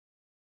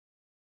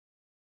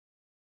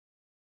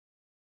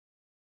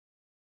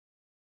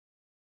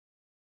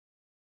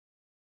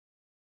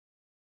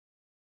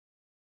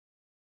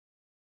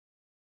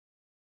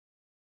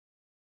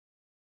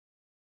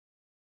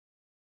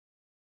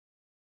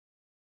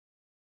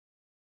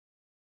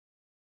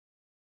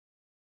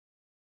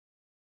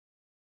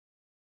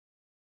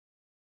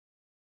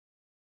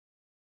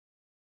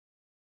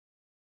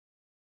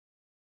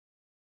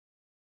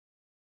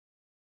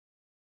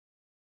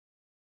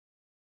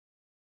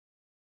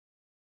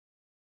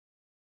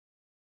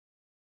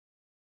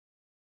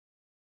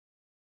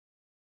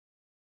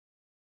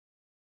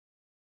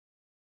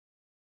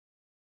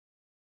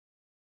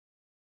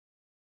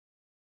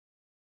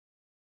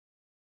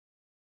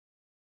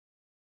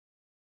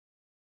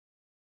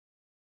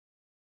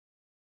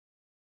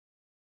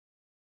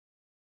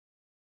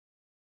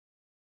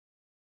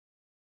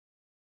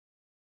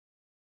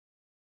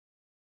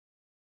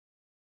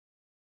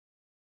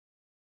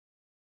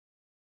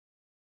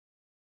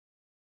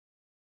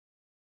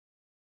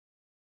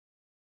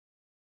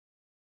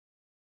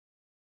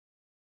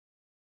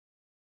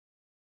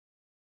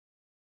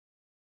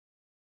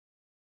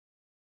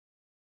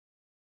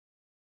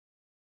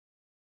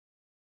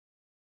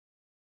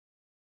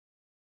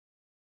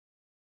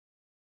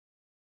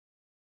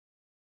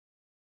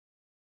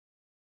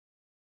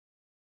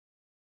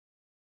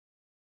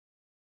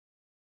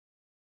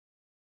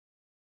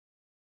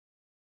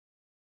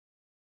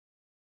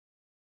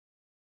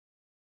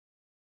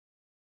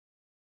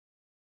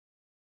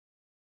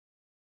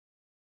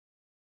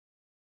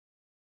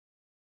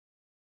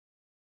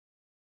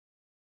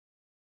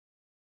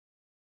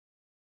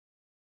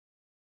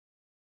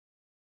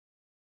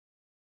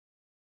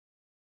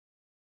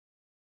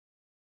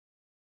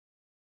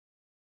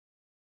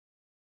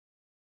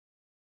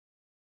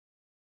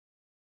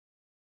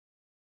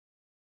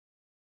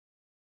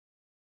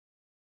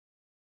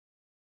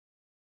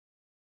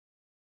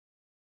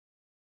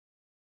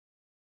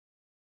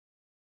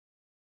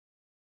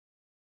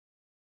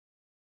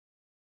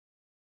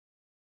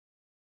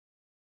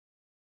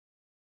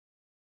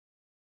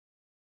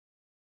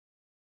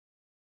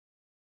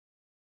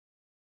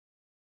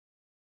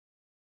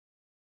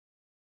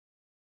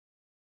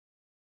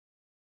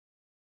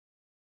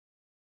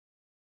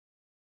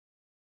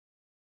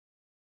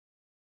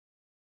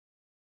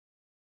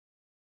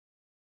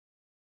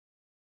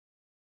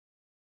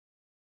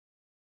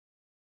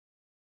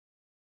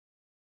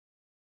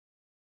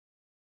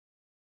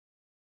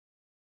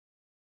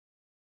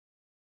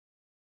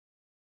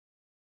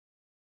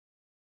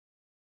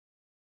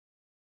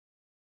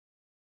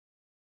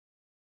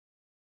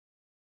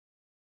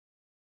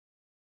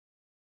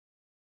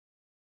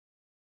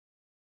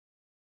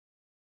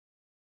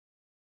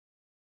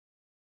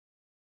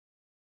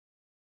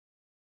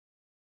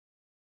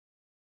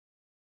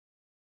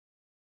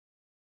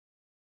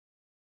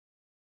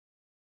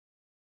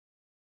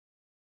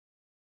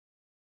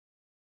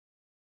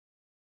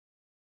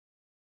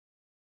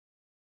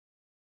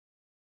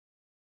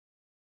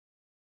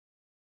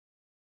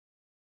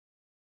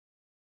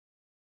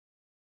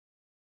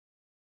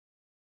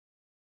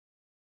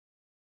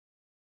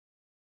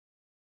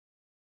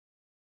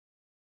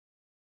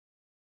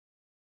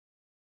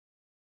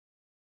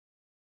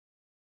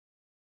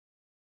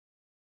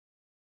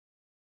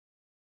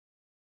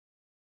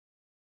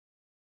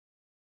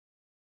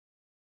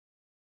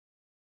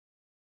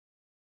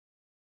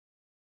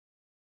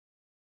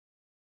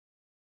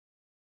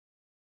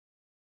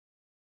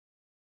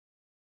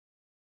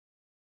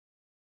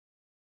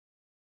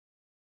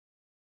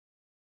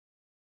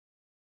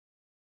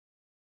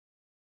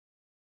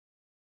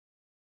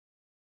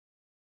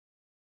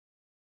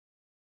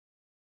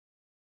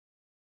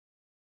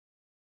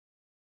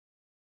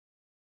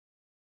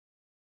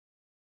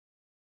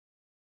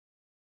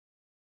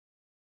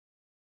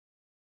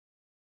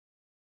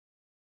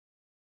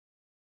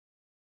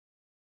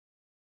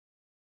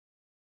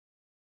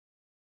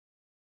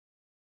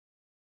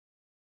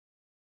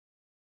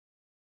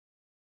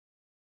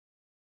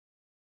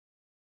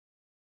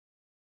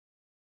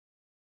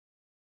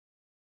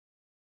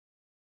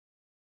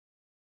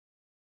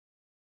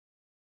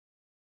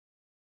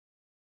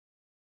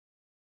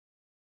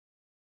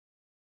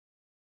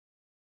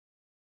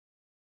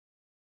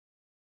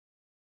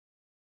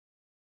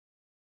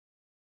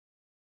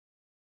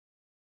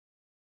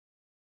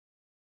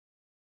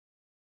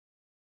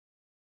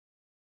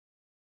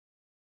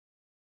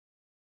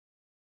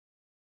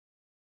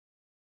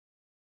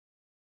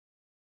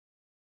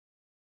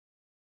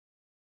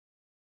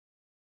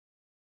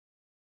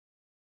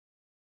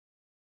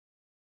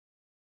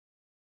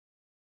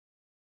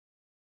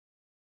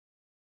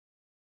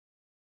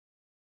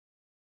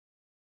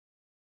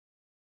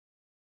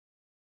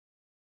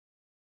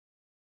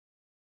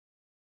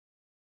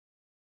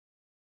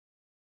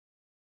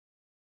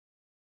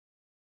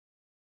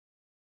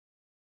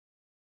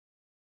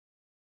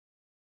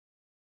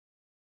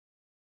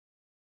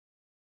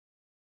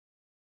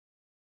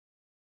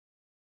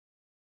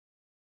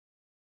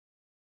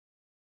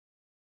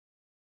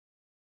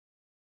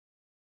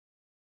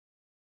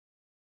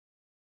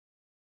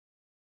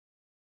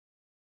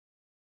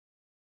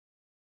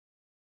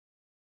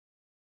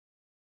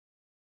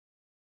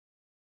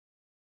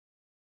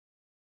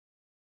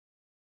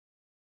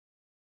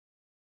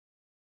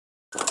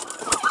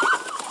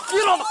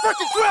on the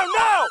freaking ground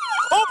now!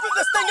 Open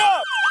this thing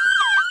up!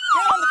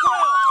 Get on the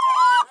ground!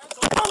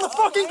 Get on the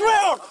fucking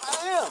ground!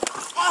 I am.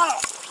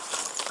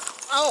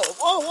 Oh,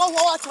 whoa,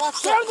 watch.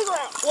 Get on the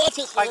ground! Watch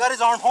it. I got his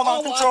arm. Hold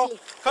on, control.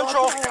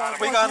 Control.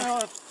 We got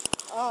him.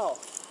 Oh.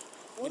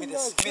 What are you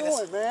guys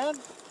doing, man?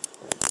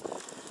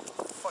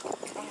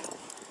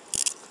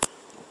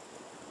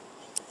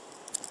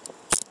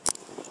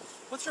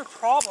 What's your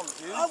problem,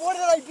 dude? What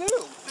did I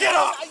do? Get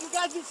up! You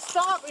guys just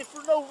stop me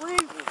for no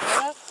reason,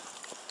 man.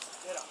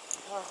 Get up.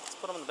 Let's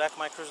put him in the back of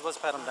my cruiser. Let's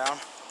pat him down.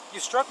 You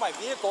struck my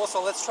vehicle,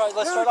 so let's start off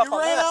on that. You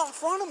ran out in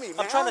front of me,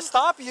 man. I'm trying to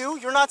stop you.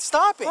 You're not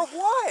stopping. For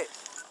what?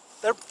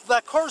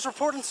 That car's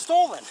reported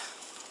stolen.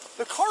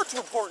 The car's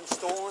reporting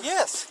stolen?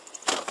 Yes.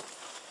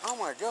 Oh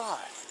my God.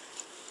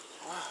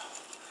 Wow.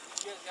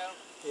 You guys got him?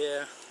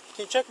 Yeah.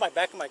 Can you check my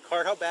back of my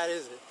car? How bad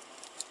is it?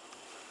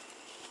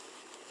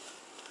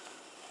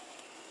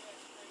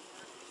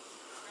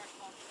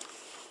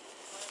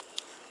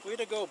 Way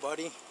to go,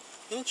 buddy.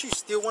 Didn't you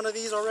steal one of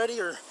these already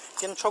or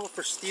get in trouble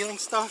for stealing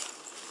stuff?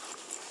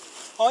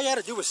 All you had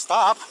to do was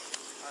stop.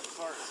 I'm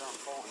sorry, I'm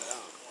falling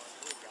down.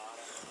 We got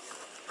it.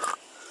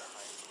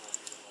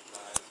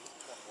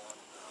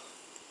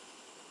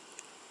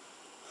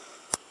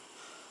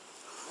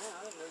 Man,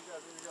 I didn't know you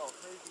guys were going to go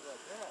crazy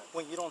like that.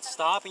 When you don't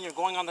stop and you're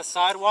going on the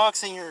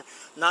sidewalks and you're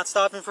not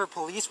stopping for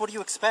police, what do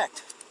you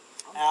expect?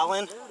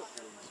 Allan? I'm scared of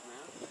police,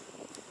 man.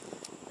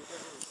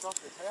 Because of the stuff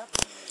that's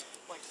happening.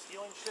 Like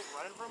stealing shit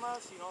running from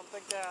us? You don't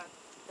think that...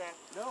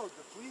 No,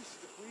 the police,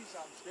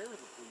 I'm scared of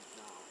the police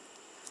now.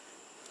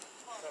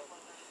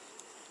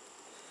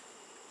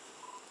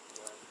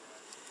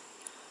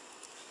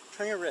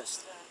 Turn your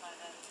wrist.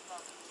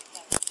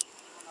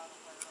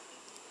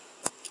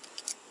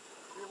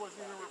 It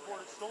wasn't even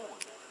reported stolen.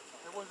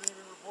 It wasn't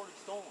even reported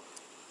stolen.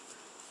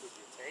 Did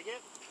you take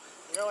it?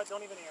 You know what?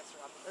 Don't even answer.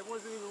 It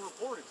wasn't even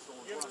reported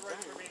stolen. You have the right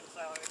to remain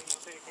silent. Anything you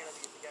say you can't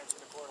be used against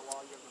in a court of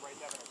law. You have the right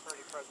to have an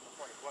attorney present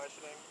before any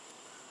questioning.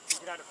 You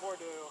cannot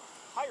afford to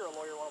hire a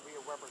lawyer while we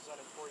are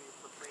represented for you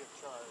for free of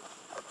charge.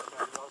 Okay,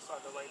 you also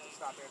have the right to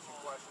stop answering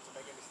questions and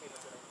make any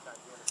statements at any time.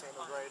 Do you understand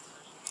those rights?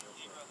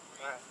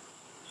 Alright.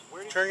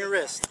 Turn your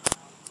wrist.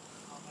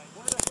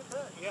 Where did I get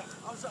that? Yeah.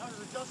 I was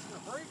adjusting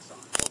the brakes on.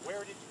 Well,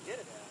 where did you get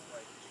it at?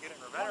 Like, did you get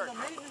it in Ravenna?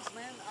 The maintenance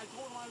man, I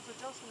told him I was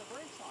adjusting the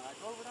brakes on. I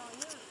drove it out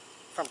here.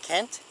 From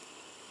Kent?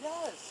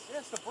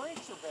 Yes, the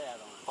brakes are bad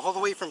on it. All the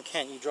way from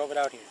Kent, you drove it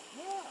out here.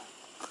 Yeah. All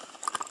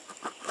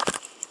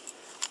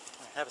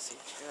right, have a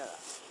seat.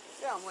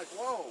 Yeah, I'm like,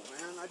 whoa,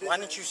 man. Why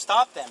didn't you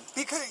stop them?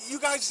 Because you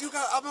guys,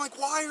 I'm like,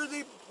 why are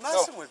they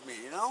messing with me,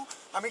 you know?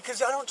 I mean, because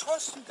I don't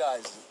trust you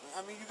guys.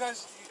 I mean, you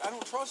guys, I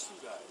don't trust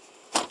you guys.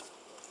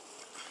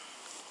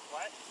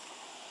 What?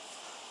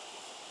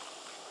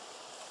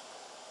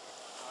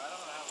 I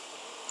don't know how.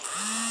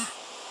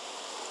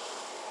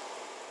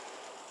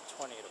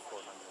 20 to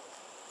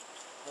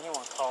 400.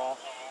 Anyone call?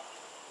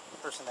 The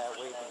person that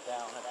waved me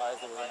down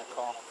advised they were going to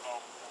call.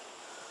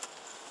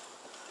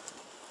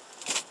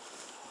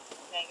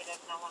 Negative,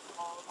 no one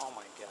called. Oh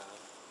my God.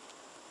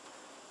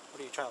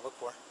 What are you trying to look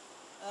for?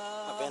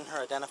 A VIN,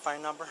 her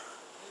identifying number?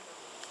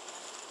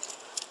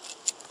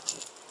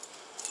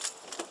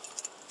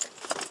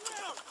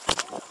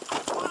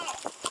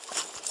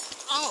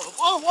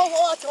 Whoa,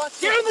 watch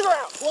Get on the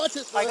ground! Watch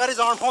this. I got his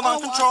arm. Hold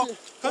on, control.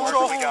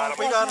 Control. We got him.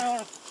 We got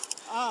him.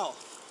 Ow.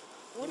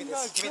 What are you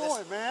guys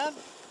doing, man?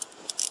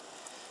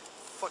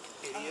 Fucking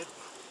idiot.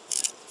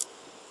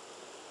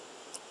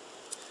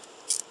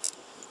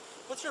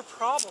 What's your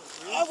problem,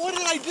 dude? What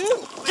did I do?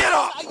 Get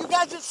up! You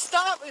guys just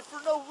stopped me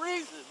for no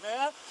reason,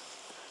 man.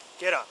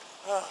 Get up.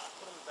 Put him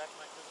in the back of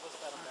my cruiser. Let's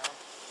pat him down.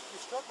 You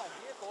struck my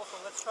vehicle, so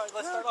let's start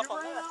off on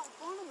You ran that. out in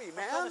front of me, I'm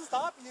trying man. to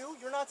stop you.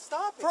 You're not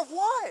stopping. For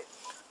what?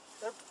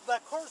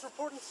 That car's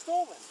reporting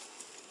stolen.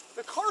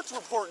 The cart's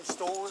reporting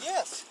stolen?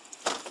 Yes.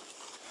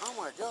 Oh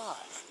my God.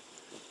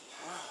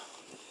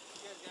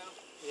 You guys got him?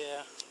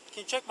 Yeah.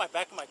 Can you check my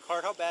back of my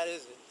car? How bad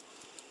is it?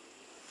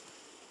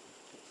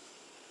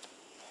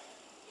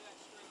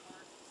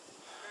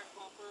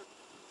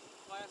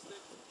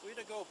 Plastic. Way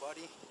to go,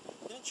 buddy.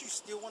 Didn't you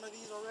steal one of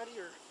these already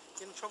or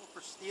get in trouble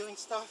for stealing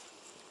stuff?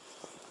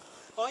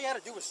 All you had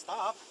to do was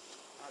stop.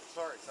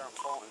 Sorry, sir, I'm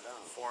falling down.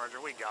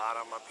 400. We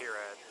got him up here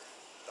at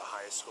the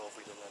high school if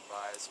we didn't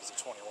advise. It was a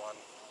 21.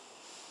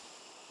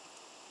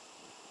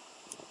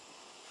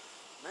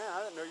 Man,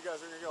 I didn't know you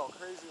guys were going to go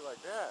crazy like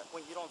that.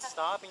 When you don't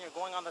stop and you're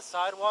going on the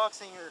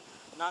sidewalks and you're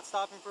not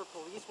stopping for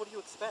police, what do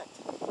you expect?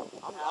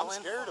 I'm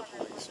scared of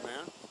police,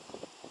 man.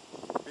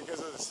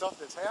 Because of the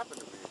stuff that's happened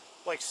to me.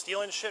 Like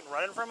stealing shit and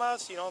running from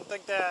us? You don't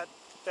think that...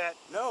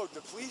 No, the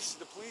police,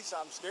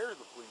 I'm scared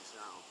of the police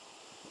now.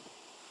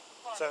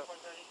 So...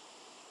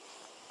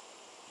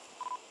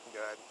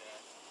 Good.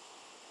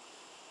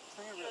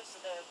 Just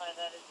to verify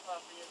that his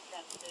property is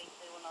Kent State,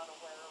 they were not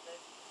aware of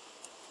it.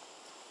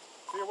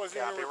 See, it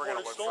wasn't even we're gonna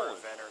reported look stolen.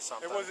 for a VIN or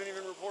something. It wasn't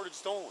even reported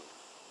stolen.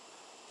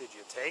 Did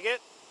you take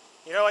it?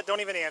 You know what?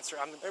 Don't even answer.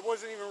 It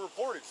wasn't even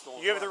reported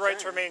stolen. You have the right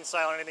to remain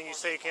silent. Anything you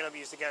say cannot be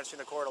used against you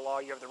in the court of law.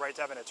 You have the right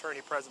to have an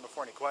attorney present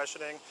before any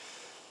questioning.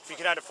 If you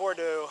cannot afford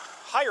to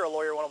hire a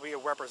lawyer, one will be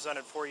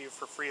represented for you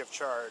for free of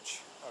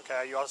charge.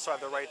 Okay. You also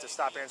have the right to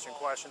stop answering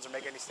questions or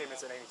make any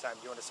statements at any time.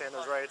 Do you understand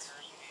those rights?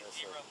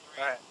 Yes, sir.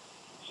 All right.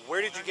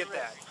 Where did you get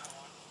that?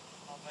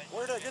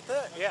 Where did I get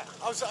that? Yeah.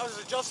 I was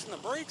adjusting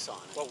the brakes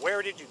on it. Well,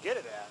 where did you get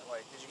it at?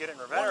 Like, did you get it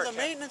in Ravenna? One of or the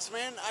maintenance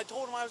man, I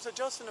told him I was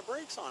adjusting the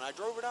brakes on. I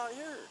drove it out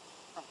here.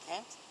 From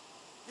Kent?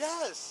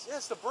 Yes,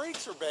 the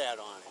brakes are bad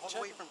on it. All the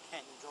Check way it. from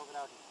Kent, you drove it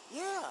out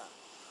here. Yeah.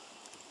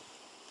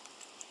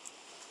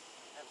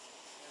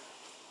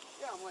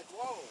 Yeah, I'm like,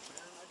 whoa,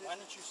 man. Why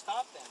didn't you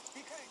stop then?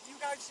 Because you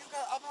guys,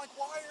 I'm like,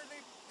 why are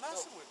they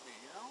messing with me,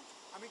 you know?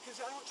 I mean,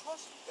 because I don't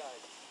trust you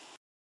guys.